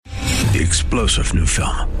the explosive new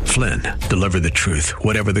film, Flynn, Deliver the Truth,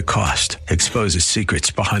 Whatever the Cost, exposes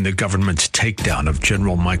secrets behind the government's takedown of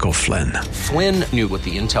General Michael Flynn. Flynn knew what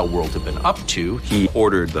the intel world had been up to. He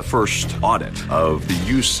ordered the first audit of the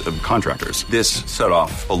use of contractors. This set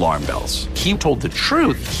off alarm bells. He told the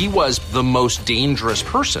truth. He was the most dangerous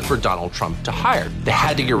person for Donald Trump to hire. They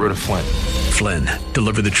had to get rid of Flynn. Flynn,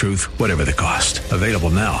 Deliver the Truth, Whatever the Cost. Available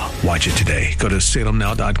now. Watch it today. Go to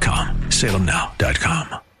salemnow.com.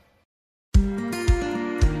 salemnow.com.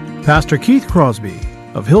 Pastor Keith Crosby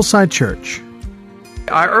of Hillside Church.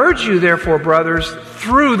 I urge you, therefore, brothers,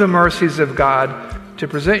 through the mercies of God, to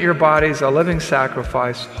present your bodies a living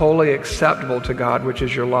sacrifice, wholly acceptable to God, which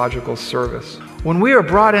is your logical service. When we are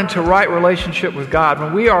brought into right relationship with God,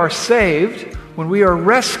 when we are saved, when we are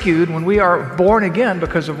rescued, when we are born again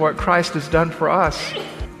because of what Christ has done for us,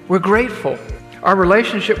 we're grateful. Our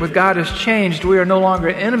relationship with God has changed. We are no longer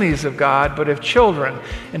enemies of God, but of children,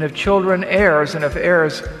 and if children, heirs, and if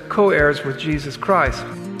heirs, co-heirs with Jesus Christ.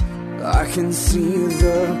 I can see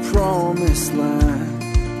the promised land,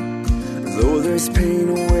 though there's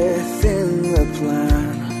pain within the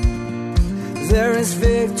plan. There is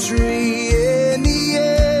victory in the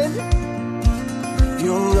end.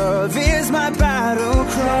 Your love is my battle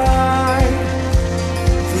cry,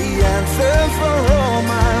 the anthem for all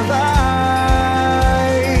my life.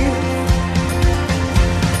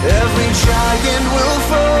 Every giant will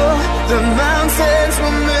fall, the mountains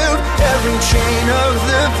will move, every chain of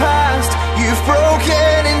the past you've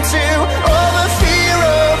broken into. All the fear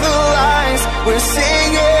of the lies, we're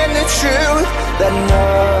singing the truth, that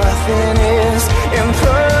nothing is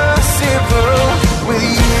impossible with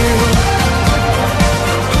you.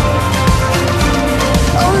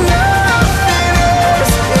 Oh, nothing is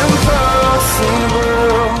impossible.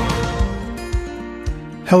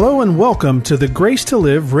 Hello and welcome to the Grace to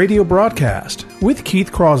Live radio broadcast with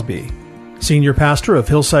Keith Crosby, Senior Pastor of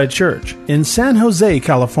Hillside Church in San Jose,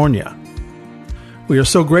 California. We are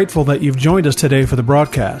so grateful that you've joined us today for the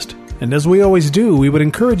broadcast, and as we always do, we would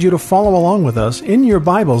encourage you to follow along with us in your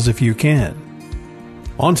Bibles if you can.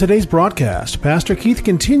 On today's broadcast, Pastor Keith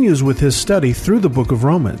continues with his study through the book of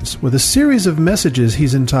Romans with a series of messages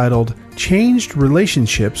he's entitled Changed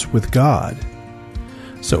Relationships with God.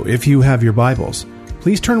 So if you have your Bibles,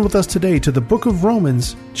 please turn with us today to the book of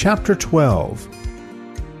Romans, chapter 12.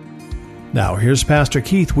 Now, here's Pastor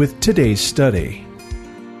Keith with today's study.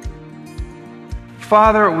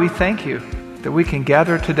 Father, we thank you that we can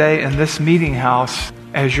gather today in this meeting house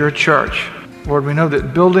as your church. Lord, we know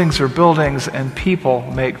that buildings are buildings and people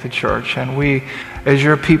make the church, and we, as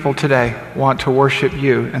your people today, want to worship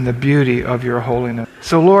you in the beauty of your holiness.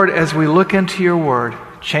 So, Lord, as we look into your word,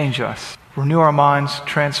 change us. Renew our minds,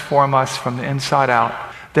 transform us from the inside out,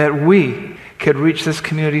 that we could reach this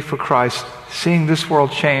community for Christ, seeing this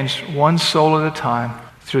world changed one soul at a time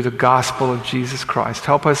through the gospel of Jesus Christ.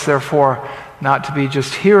 Help us, therefore, not to be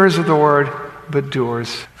just hearers of the word, but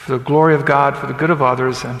doers. For the glory of God, for the good of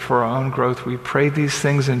others, and for our own growth, we pray these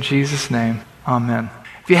things in Jesus' name. Amen.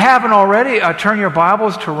 If you haven't already, turn your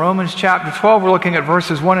Bibles to Romans chapter 12. We're looking at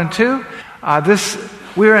verses 1 and 2.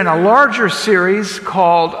 We're in a larger series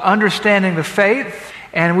called Understanding the Faith,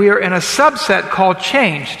 and we are in a subset called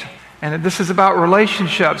Changed. And this is about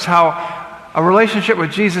relationships, how a relationship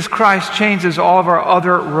with Jesus Christ changes all of our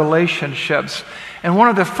other relationships. And one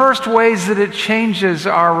of the first ways that it changes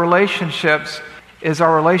our relationships is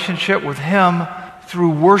our relationship with Him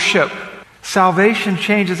through worship. Salvation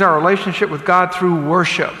changes our relationship with God through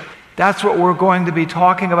worship. That's what we're going to be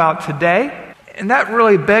talking about today. And that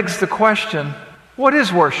really begs the question, what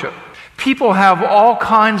is worship? People have all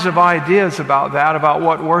kinds of ideas about that, about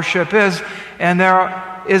what worship is, and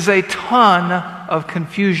there is a ton of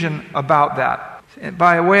confusion about that.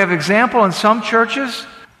 By way of example, in some churches,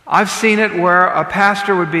 I've seen it where a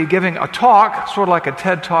pastor would be giving a talk, sort of like a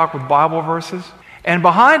TED Talk with Bible verses, and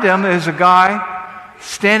behind him is a guy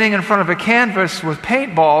standing in front of a canvas with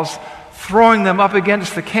paintballs, throwing them up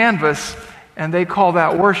against the canvas, and they call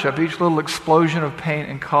that worship, each little explosion of paint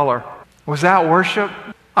and color. Was that worship?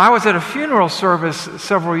 I was at a funeral service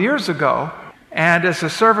several years ago, and as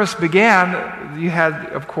the service began, you had,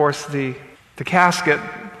 of course, the casket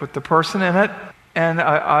with the person in it, and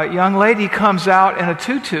a young lady comes out in a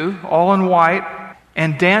tutu, all in white,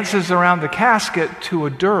 and dances around the casket to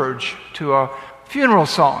a dirge, to a funeral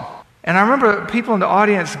song. And I remember people in the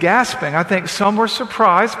audience gasping. I think some were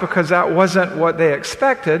surprised because that wasn't what they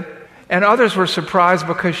expected, and others were surprised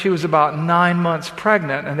because she was about 9 months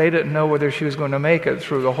pregnant, and they didn't know whether she was going to make it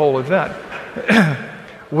through the whole event.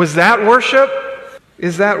 Was that worship?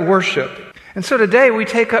 Is that worship? And so today we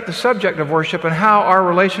take up the subject of worship and how our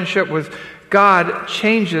relationship with God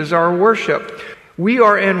changes our worship. We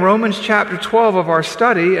are in Romans chapter 12 of our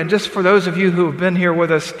study, and just for those of you who have been here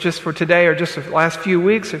with us just for today or just the last few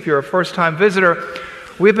weeks, if you're a first-time visitor,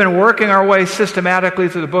 we've been working our way systematically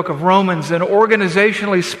through the book of Romans, and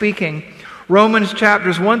organizationally speaking, Romans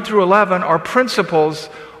chapters 1 through 11 are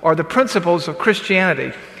the principles of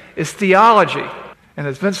Christianity. It's theology. And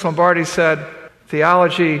as Vince Lombardi said,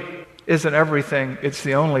 theology isn't everything, it's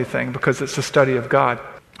the only thing, because it's the study of God.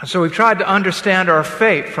 So we've tried to understand our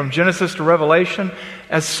faith from Genesis to Revelation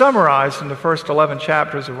as summarized in the first 11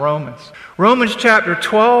 chapters of Romans. Romans chapter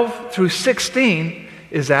 12 through 16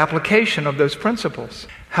 is application of those principles.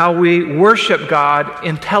 How we worship God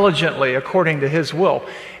intelligently according to His will.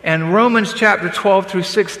 And Romans chapter 12 through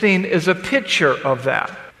 16 is a picture of that.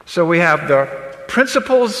 So we have the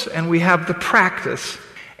principles and we have the practice.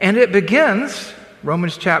 And it begins,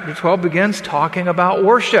 Romans chapter 12 begins talking about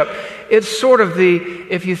worship. It's sort of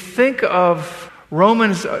if you think of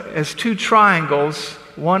Romans as two triangles,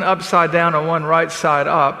 one upside down and one right side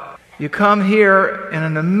up, you come here and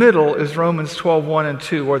in the middle is Romans 12, 1 and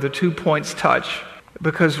 2, where the 2 points touch.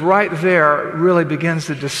 Because right there really begins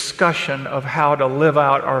the discussion of how to live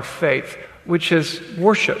out our faith, which is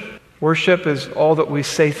worship. Worship is all that we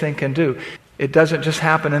say, think, and do. It doesn't just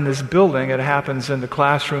happen in this building. It happens in the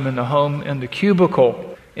classroom, in the home, in the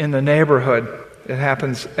cubicle, in the neighborhood. It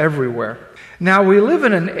happens everywhere. Now, we live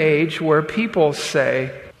in an age where people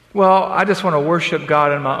say, well, I just want to worship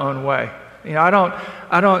God in my own way. You know,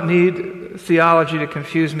 I don't need theology to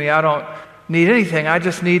confuse me. I don't need anything. I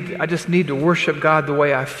just need to worship God the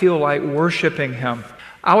way I feel like worshiping Him.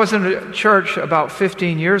 I was in a church about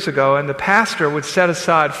 15 years ago, and the pastor would set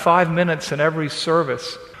aside 5 minutes in every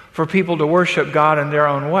service for people to worship God in their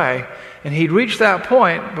own way. And he'd reach that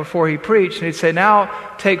point before he preached, and he'd say, now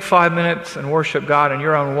take 5 minutes and worship God in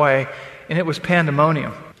your own way. And it was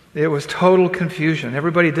pandemonium. It was total confusion.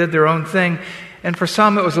 Everybody did their own thing, and for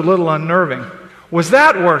some it was a little unnerving. Was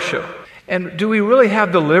that worship? And do we really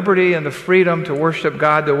have the liberty and the freedom to worship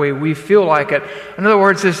God the way we feel like it? In other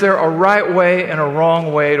words, is there a right way and a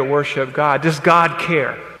wrong way to worship God? Does God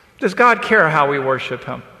care? Does God care how we worship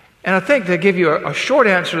Him? And I think to give you a short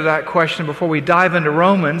answer to that question before we dive into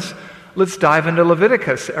Romans, let's dive into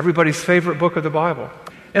Leviticus, everybody's favorite book of the Bible.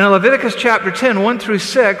 In Leviticus chapter 10, 1 through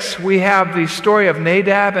 6, we have the story of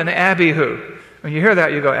Nadab and Abihu. When you hear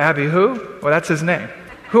that, you go, Abihu? Well, that's his name.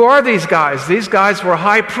 Who are these guys? These guys were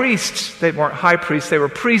high priests. They weren't high priests. They were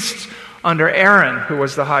priests under Aaron, who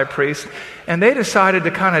was the high priest. And they decided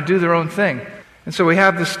to kind of do their own thing. And so we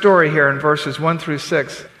have the story here in verses 1 through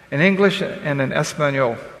 6, in English and in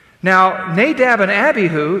Espanol. Now, Nadab and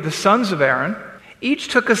Abihu, the sons of Aaron, each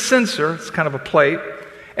took a censer, it's kind of a plate,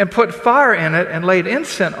 and put fire in it and laid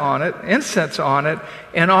incense on it,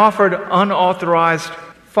 and offered unauthorized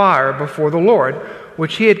fire before the Lord,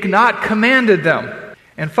 which He had not commanded them.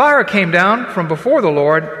 And fire came down from before the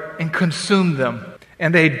Lord and consumed them.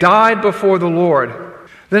 And they died before the Lord.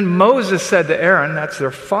 Then Moses said to Aaron, that's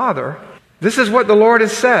their father, this is what the Lord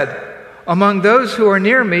has said. Among those who are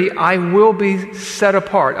near me, I will be set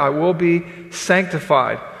apart. I will be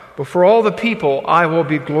sanctified. Before all the people, I will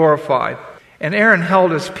be glorified. And Aaron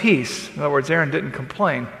held his peace. In other words, Aaron didn't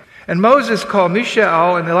complain. And Moses called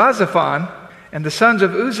Mishael and Elazaphan and the sons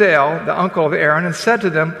of Uzziel, the uncle of Aaron, and said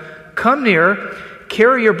to them, come near,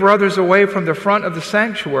 carry your brothers away from the front of the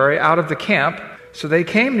sanctuary out of the camp. So they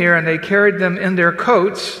came near, and they carried them in their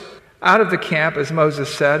coats out of the camp, as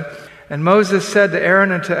Moses said. And Moses said to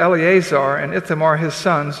Aaron and to Eleazar and Ithamar his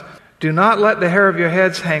sons, do not let the hair of your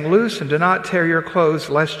heads hang loose, and do not tear your clothes,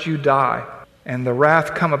 lest you die. And the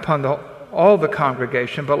wrath come upon all the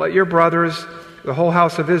congregation, but let your brothers, the whole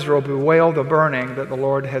house of Israel, bewail the burning that the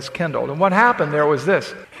Lord has kindled. And what happened there was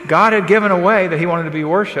this. God had given a way that He wanted to be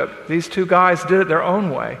worshipped. These two guys did it their own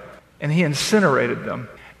way, and He incinerated them.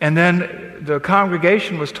 And then the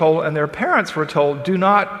congregation was told, and their parents were told, do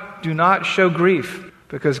not show grief,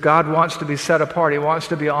 because God wants to be set apart. He wants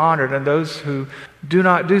to be honored, and those who do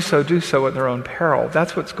not do so at their own peril.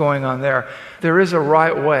 That's what's going on there. There is a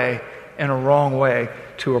right way and a wrong way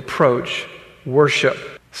to approach worship.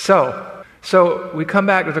 So we come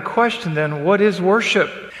back to the question then, what is worship?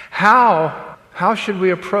 How should we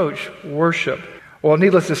approach worship? Well,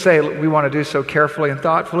 needless to say, we want to do so carefully and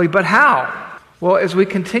thoughtfully, but how? Well, as we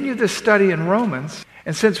continue this study in Romans,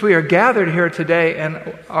 and since we are gathered here today in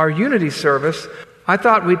our unity service, I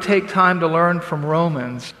thought we'd take time to learn from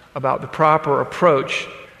Romans about the proper approach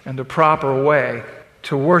and the proper way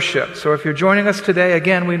to worship. So if you're joining us today,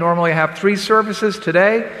 again, we normally have 3 services.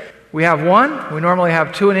 Today, we have 1. We normally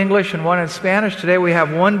have 2 in English and 1 in Spanish. Today, we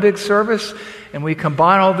have 1 big service, and we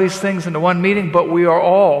combine all these things into one meeting, but we are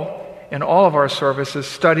all in all of our services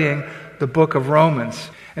studying the book of Romans.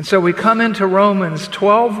 And so we come into Romans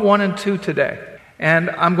 12, 1 and 2 today. And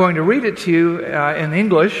I'm going to read it to you in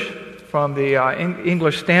English from the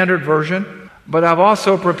English Standard Version. But I've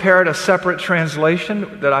also prepared a separate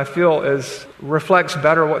translation that I feel reflects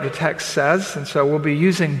better what the text says. And so we'll be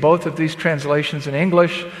using both of these translations in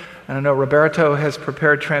English. And I know Roberto has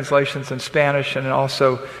prepared translations in Spanish and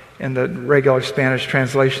also in the regular Spanish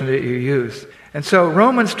translation that you use. And so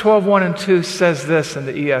Romans 12, 1 and 2 says this in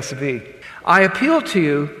the ESV. I appeal to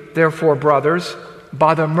you, therefore, brothers,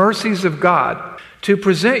 by the mercies of God, to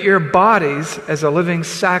present your bodies as a living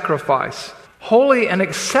sacrifice, holy and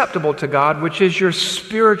acceptable to God, which is your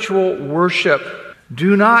spiritual worship.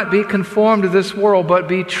 Do not be conformed to this world, but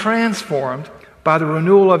be transformed by the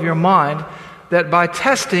renewal of your mind, that by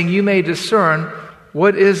testing you may discern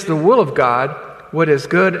what is the will of God, what is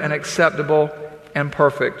good and acceptable and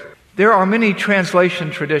perfect. There are many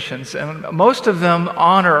translation traditions, and most of them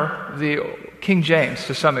honor the King James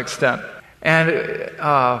to some extent. And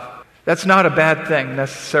that's not a bad thing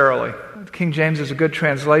necessarily. King James is a good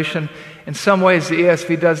translation. In some ways, the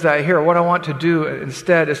ESV does that here. What I want to do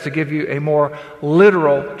instead is to give you a more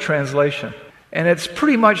literal translation. And it's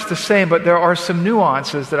pretty much the same, but there are some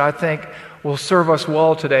nuances that I think will serve us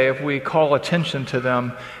well today if we call attention to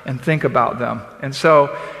them and think about them. And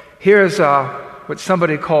so here's what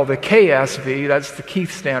somebody called the KSV, that's the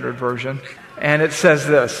Keith Standard Version, and it says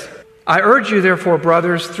this. I urge you, therefore,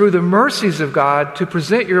 brothers, through the mercies of God, to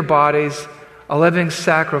present your bodies a living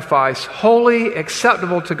sacrifice, holy,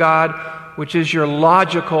 acceptable to God, which is your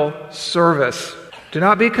logical service. Do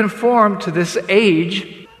not be conformed to this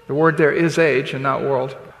age, the word there is age and not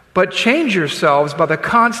world, but change yourselves by the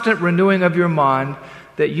constant renewing of your mind,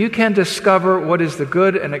 that you can discover what is the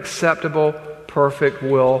good and acceptable, perfect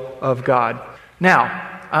will of God. Now,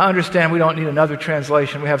 I understand we don't need another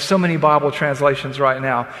translation. We have so many Bible translations right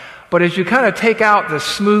now. But as you kind of take out the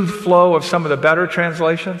smooth flow of some of the better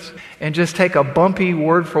translations and just take a bumpy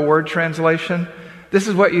word-for-word translation, this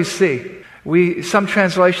is what you see. Some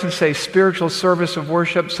translations say spiritual service of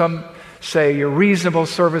worship. Some say your reasonable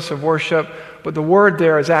service of worship. But the word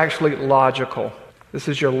there is actually logical. This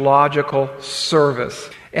is your logical service.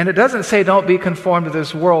 And it doesn't say don't be conformed to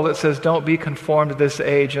this world. It says don't be conformed to this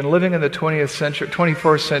age. And living in the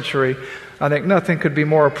 21st century, I think nothing could be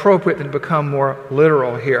more appropriate than to become more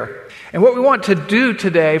literal here. And what we want to do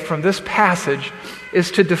today from this passage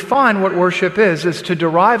is to define what worship is to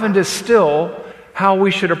derive and distill how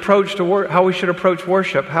we should approach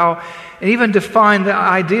worship, and even define the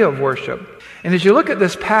idea of worship. And as you look at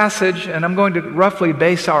this passage, and I'm going to roughly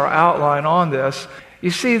base our outline on this,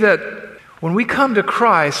 you see that when we come to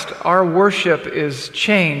Christ, our worship is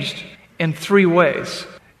changed in three ways.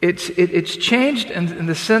 It's changed in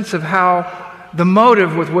the sense of how the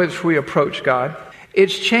motive with which we approach God.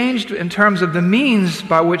 It's changed in terms of the means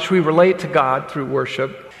by which we relate to God through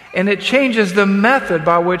worship. And it changes the method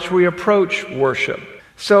by which we approach worship.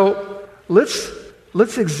 So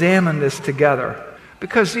let's examine this together.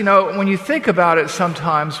 Because, when you think about it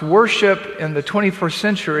sometimes, worship in the 21st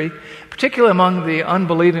century, particularly among the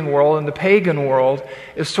unbelieving world and the pagan world,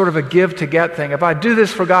 is sort of a give-to-get thing. If I do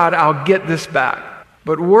this for God, I'll get this back.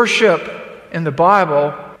 But worship in the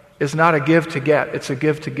Bible is not a give-to-get, it's a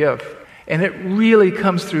give-to-give. And it really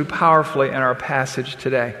comes through powerfully in our passage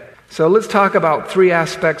today. So let's talk about three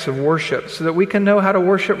aspects of worship so that we can know how to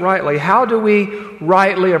worship rightly. How do we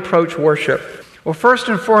rightly approach worship? Well, first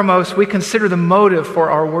and foremost, we consider the motive for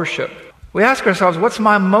our worship. We ask ourselves, what's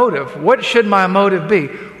my motive? What should my motive be?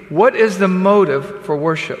 What is the motive for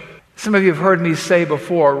worship? Some of you have heard me say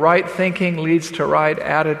before, right thinking leads to right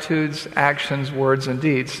attitudes, actions, words, and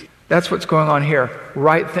deeds. That's what's going on here.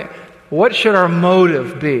 What should our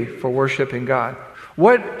motive be for worshiping God?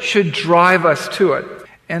 What should drive us to it?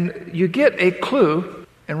 And you get a clue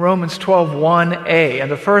in Romans 12:1a, and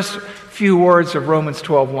the first few words of Romans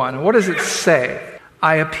 12:1. What does it say?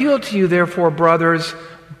 I appeal to you, therefore, brothers,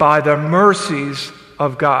 by the mercies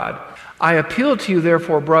of God. I appeal to you,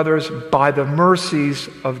 therefore, brothers, by the mercies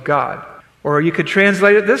of God. Or you could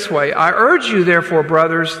translate it this way. I urge you, therefore,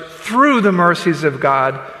 brothers, through the mercies of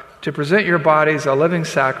God, to present your bodies a living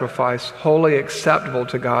sacrifice, wholly acceptable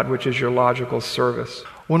to God, which is your logical service.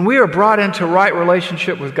 When we are brought into right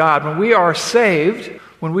relationship with God, when we are saved,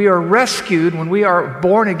 when we are rescued, when we are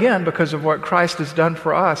born again because of what Christ has done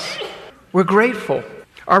for us, we're grateful.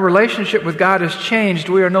 Our relationship with God has changed.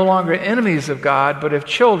 We are no longer enemies of God, but of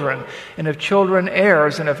children, and of children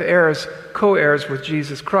heirs, and of heirs co-heirs with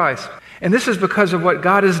Jesus Christ. And this is because of what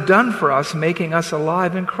God has done for us, making us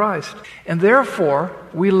alive in Christ. And therefore,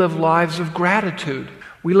 we live lives of gratitude.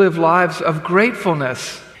 We live lives of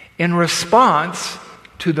gratefulness. in response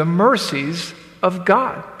to the mercies of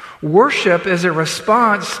God. Worship is a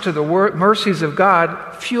response to the mercies of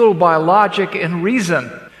God fueled by logic and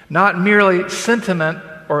reason, not merely sentiment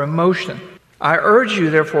or emotion. I urge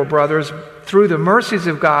you, therefore, brothers, through the mercies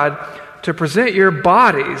of God, to present your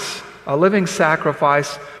bodies a living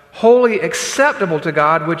sacrifice, wholly acceptable to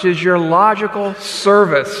God, which is your logical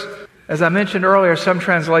service. As I mentioned earlier, some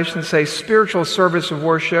translations say spiritual service of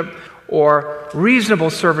worship, or reasonable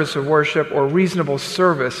service of worship, or reasonable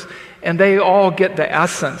service, and they all get the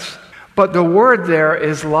essence. But the word there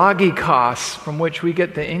is logikos, from which we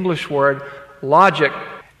get the English word logic,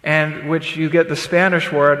 and which you get the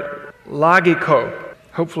Spanish word logico.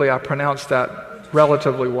 Hopefully I pronounced that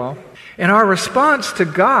relatively well. And our response to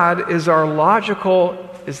God is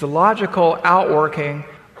the logical outworking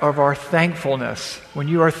of our thankfulness. When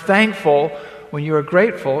you are thankful, when you are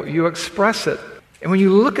grateful, you express it. And when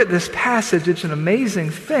you look at this passage, it's an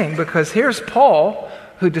amazing thing, because here's Paul,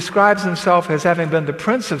 who describes himself as having been the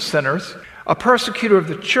prince of sinners, a persecutor of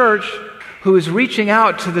the church, who is reaching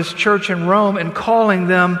out to this church in Rome and calling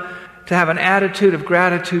them to have an attitude of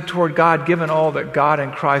gratitude toward God, given all that God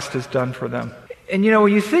in Christ has done for them. And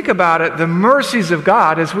when you think about it, the mercies of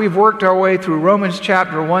God, as we've worked our way through Romans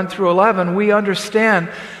chapter 1 through 11, we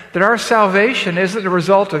understand that our salvation isn't a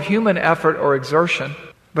result of human effort or exertion.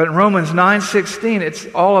 But in Romans 9:16, it's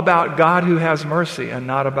all about God who has mercy and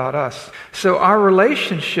not about us. So our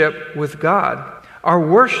relationship with God, our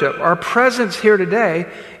worship, our presence here today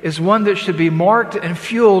is one that should be marked and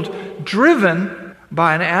fueled, driven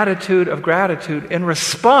by an attitude of gratitude in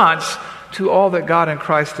response to all that God in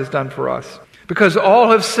Christ has done for us. Because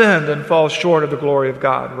all have sinned and fall short of the glory of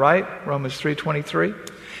God, right? Romans 3:23.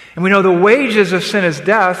 And we know the wages of sin is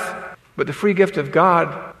death, but the free gift of God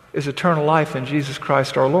is eternal life in Jesus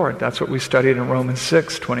Christ our Lord. That's what we studied in Romans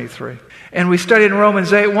 6:23. And we studied in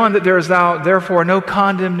Romans 8:1 that there is now therefore no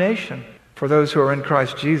condemnation for those who are in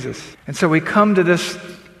Christ Jesus. And so we come to this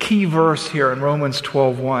key verse here in Romans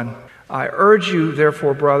 12:1. I urge you,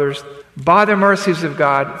 therefore, brothers, by the mercies of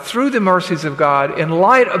God, through the mercies of God, in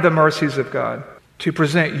light of the mercies of God, to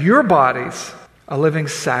present your bodies a living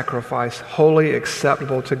sacrifice, wholly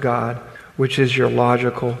acceptable to God, which is your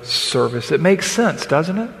logical service. It makes sense,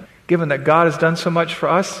 doesn't it? Given that God has done so much for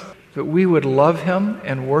us, that we would love Him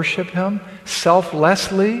and worship Him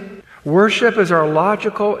selflessly. Worship is our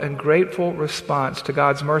logical and grateful response to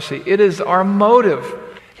God's mercy. It is our motive.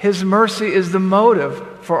 His mercy is the motive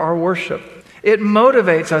for our worship. It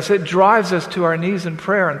motivates us. It drives us to our knees in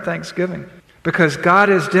prayer and thanksgiving. Because God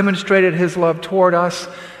has demonstrated His love toward us,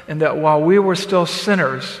 and that while we were still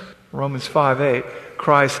sinners, Romans 5:8,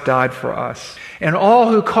 Christ died for us. And all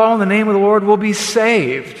who call on the name of the Lord will be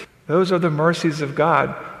saved. Those are the mercies of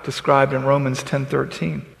God described in Romans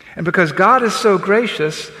 10:13. And because God is so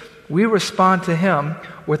gracious, we respond to Him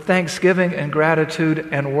with thanksgiving and gratitude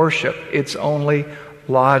and worship. It's only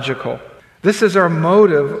logical. This is our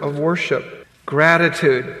motive of worship.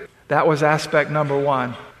 Gratitude. That was aspect number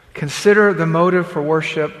one. Consider the motive for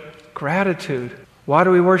worship, gratitude. Why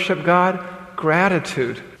do we worship God?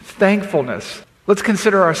 Gratitude. Thankfulness. Let's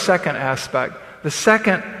consider our second aspect. The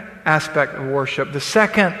second aspect of worship, the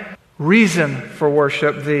second reason for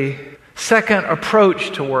worship, the second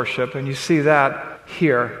approach to worship, and you see that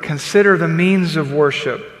here. Consider the means of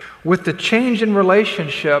worship. With the change in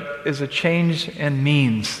relationship is a change in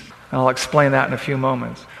means. And I'll explain that in a few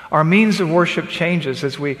moments. Our means of worship changes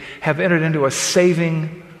as we have entered into a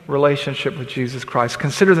saving relationship with Jesus Christ.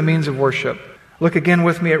 Consider the means of worship. Look again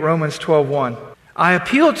with me at Romans 12:1. I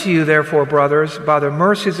appeal to you, therefore, brothers, by the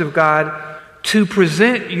mercies of God, to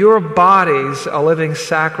present your bodies a living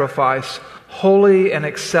sacrifice, holy and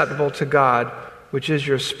acceptable to God, which is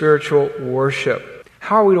your spiritual worship.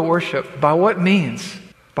 How are we to worship? By what means?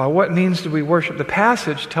 By what means do we worship? The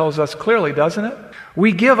passage tells us clearly, doesn't it?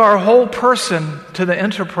 We give our whole person to the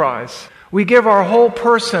enterprise. We give our whole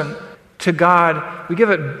person to God. We give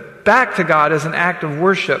it back to God as an act of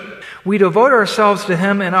worship. We devote ourselves to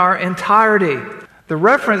Him in our entirety. The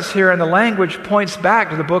reference here in the language points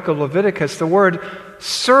back to the book of Leviticus. The word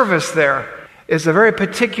service there is a very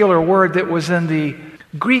particular word that was in the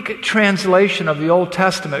Greek translation of the Old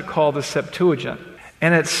Testament called the Septuagint.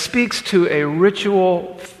 And it speaks to a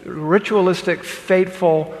ritualistic,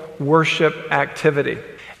 faithful worship activity,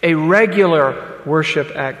 a regular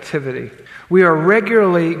worship activity. We are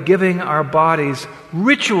regularly giving our bodies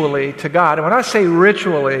ritually to God. And when I say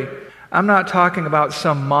ritually, I'm not talking about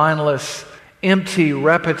some mindless, empty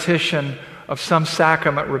repetition of some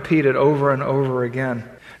sacrament repeated over and over again.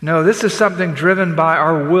 No, this is something driven by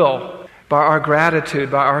our will, by our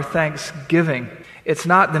gratitude, by our thanksgiving. It's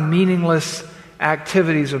not the meaningless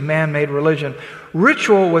activities of man-made religion.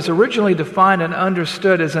 Ritual was originally defined and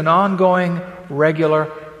understood as an ongoing, regular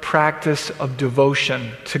practice of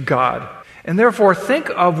devotion to God. And therefore, think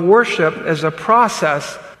of worship as a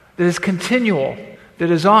process that is continual, that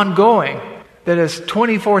is ongoing, that is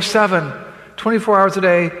 24/7, 24 hours a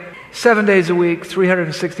day, 7 days a week,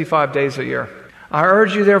 365 days a year. I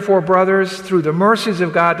urge you, therefore, brothers, through the mercies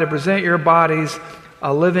of God, to present your bodies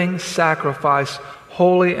a living sacrifice,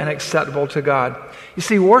 holy and acceptable to God. You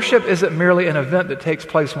see, worship isn't merely an event that takes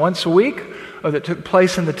place once a week or that took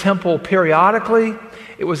place in the temple periodically.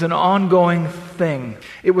 It was an ongoing thing.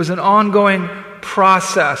 It was an ongoing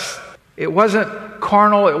process. It wasn't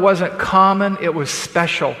carnal. It wasn't common. It was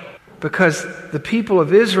special because the people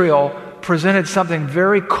of Israel presented something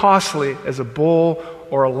very costly as a bull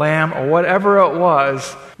or a lamb or whatever it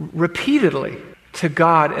was repeatedly to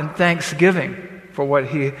God in thanksgiving for what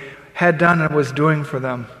He had done and was doing for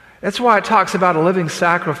them. That's why it talks about a living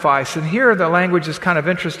sacrifice. And here the language is kind of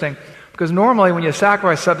interesting because normally when you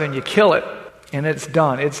sacrifice something, you kill it and it's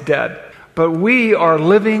done, it's dead. But we are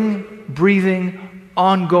living, breathing,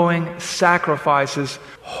 ongoing sacrifices,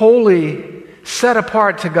 holy, set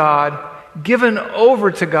apart to God, given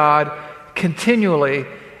over to God continually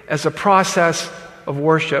as a process of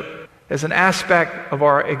worship, as an aspect of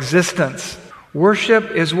our existence.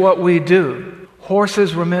 Worship is what we do.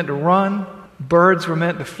 Horses were meant to run, birds were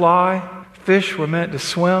meant to fly, fish were meant to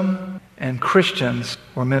swim, and Christians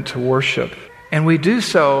were meant to worship. And we do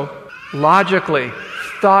so logically,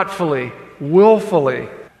 thoughtfully, willfully.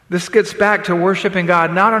 This gets back to worshiping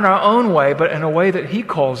God not in our own way, but in a way that He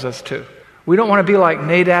calls us to. We don't want to be like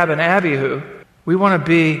Nadab and Abihu. We want to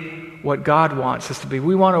be what God wants us to be.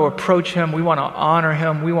 We want to approach Him. We want to honor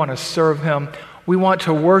Him. We want to serve Him. We want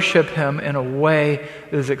to worship Him in a way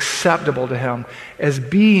that is acceptable to Him. As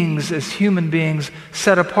beings, as human beings,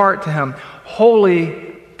 set apart to Him.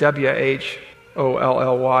 Holy,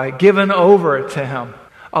 W-H-O-L-L-Y, given over to Him.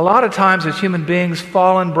 A lot of times as human beings,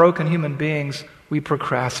 fallen, broken human beings, we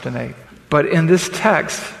procrastinate. But in this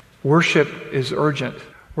text, worship is urgent.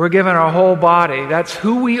 We're giving our whole body. That's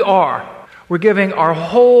who we are. We're giving our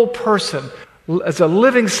whole person as a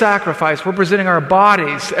living sacrifice. We're presenting our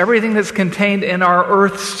bodies, everything that's contained in our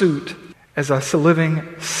earth suit, as a living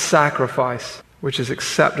sacrifice, which is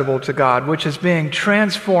acceptable to God, which is being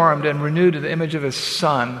transformed and renewed to the image of His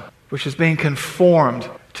Son, which is being conformed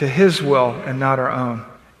to His will and not our own.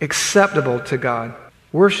 Acceptable to God.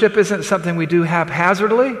 Worship isn't something we do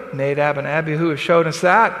haphazardly. Nadab and Abihu have shown us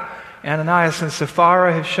that. Ananias and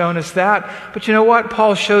Sapphira have shown us that. But you know what?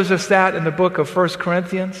 Paul shows us that in the book of 1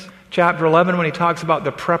 Corinthians, chapter 11, when he talks about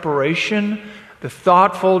the preparation, the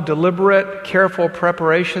thoughtful, deliberate, careful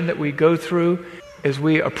preparation that we go through as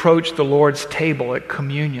we approach the Lord's table at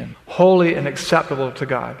communion, holy and acceptable to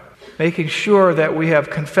God. Making sure that we have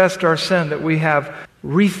confessed our sin, that we have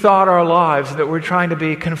rethought our lives, that we're trying to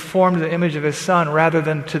be conformed to the image of His Son rather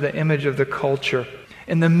than to the image of the culture.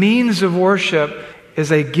 And the means of worship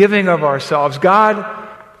is a giving of ourselves. God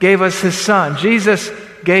gave us His Son. Jesus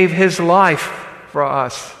gave His life for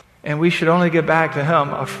us. And we should only give back to Him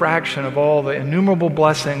a fraction of all the innumerable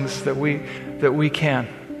blessings that we can.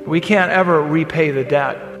 We can't ever repay the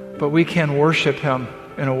debt, but we can worship Him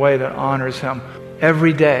in a way that honors Him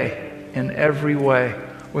every day, in every way,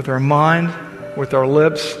 with our mind, with our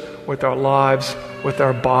lips, with our lives, with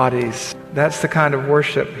our bodies. That's the kind of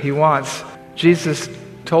worship He wants. Jesus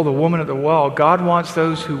told the woman at the well, God wants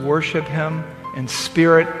those who worship Him in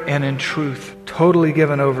spirit and in truth, totally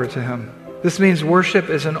given over to Him. This means worship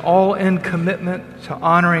is an all-in commitment to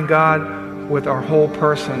honoring God with our whole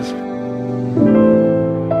persons.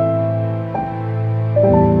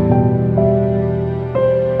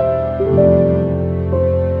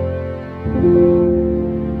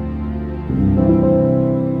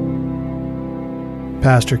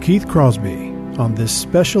 Pastor Keith Crosby on this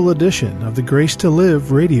special edition of the Grace to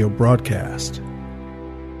Live radio broadcast.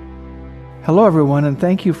 Hello, everyone, and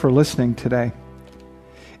thank you for listening today.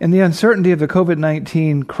 In the uncertainty of the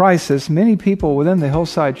COVID-19 crisis, many people within the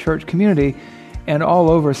Hillside Church community and all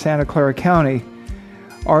over Santa Clara County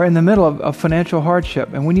are in the middle of financial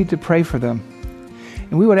hardship, and we need to pray for them.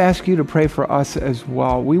 And we would ask you to pray for us as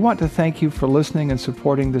well. We want to thank you for listening and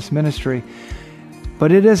supporting this ministry.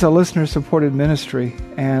 But it is a listener-supported ministry,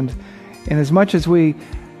 and as much as we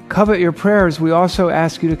covet your prayers, we also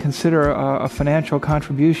ask you to consider a financial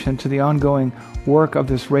contribution to the ongoing work of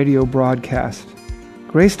this radio broadcast.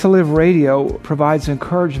 Grace to Live Radio provides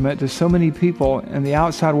encouragement to so many people in the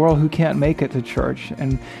outside world who can't make it to church,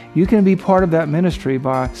 and you can be part of that ministry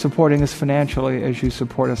by supporting us financially as you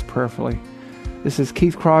support us prayerfully. This is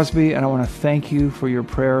Keith Crosby, and I want to thank you for your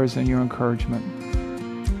prayers and your encouragement.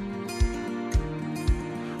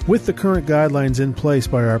 With the current guidelines in place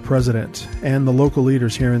by our president and the local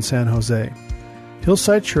leaders here in San Jose,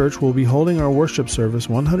 Hillside Church will be holding our worship service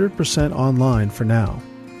 100% online for now.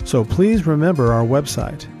 So please remember our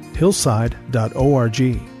website, hillside.org.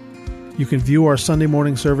 You can view our Sunday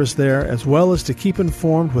morning service there, as well as to keep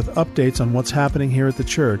informed with updates on what's happening here at the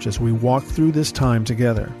church as we walk through this time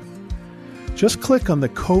together. Just click on the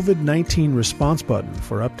COVID-19 response button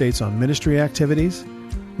for updates on ministry activities,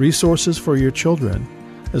 resources for your children,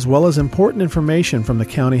 as well as important information from the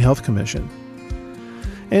County Health Commission.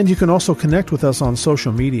 And you can also connect with us on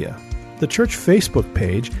social media, the church Facebook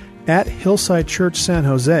page at Hillside Church San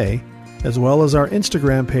Jose, as well as our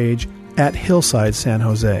Instagram page at Hillside San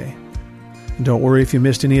Jose. And don't worry if you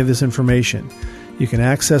missed any of this information. You can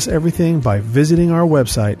access everything by visiting our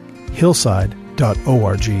website,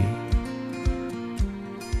 hillside.org.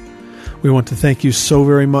 We want to thank you so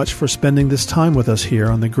very much for spending this time with us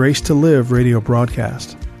here on the Grace to Live radio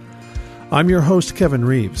broadcast. I'm your host, Kevin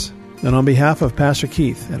Reeves, and on behalf of Pastor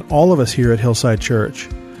Keith and all of us here at Hillside Church,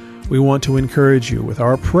 we want to encourage you with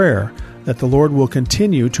our prayer that the Lord will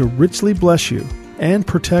continue to richly bless you and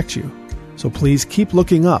protect you. So please keep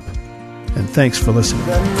looking up, and thanks for listening.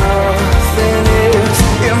 Nothing is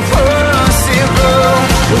impossible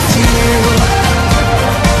with you.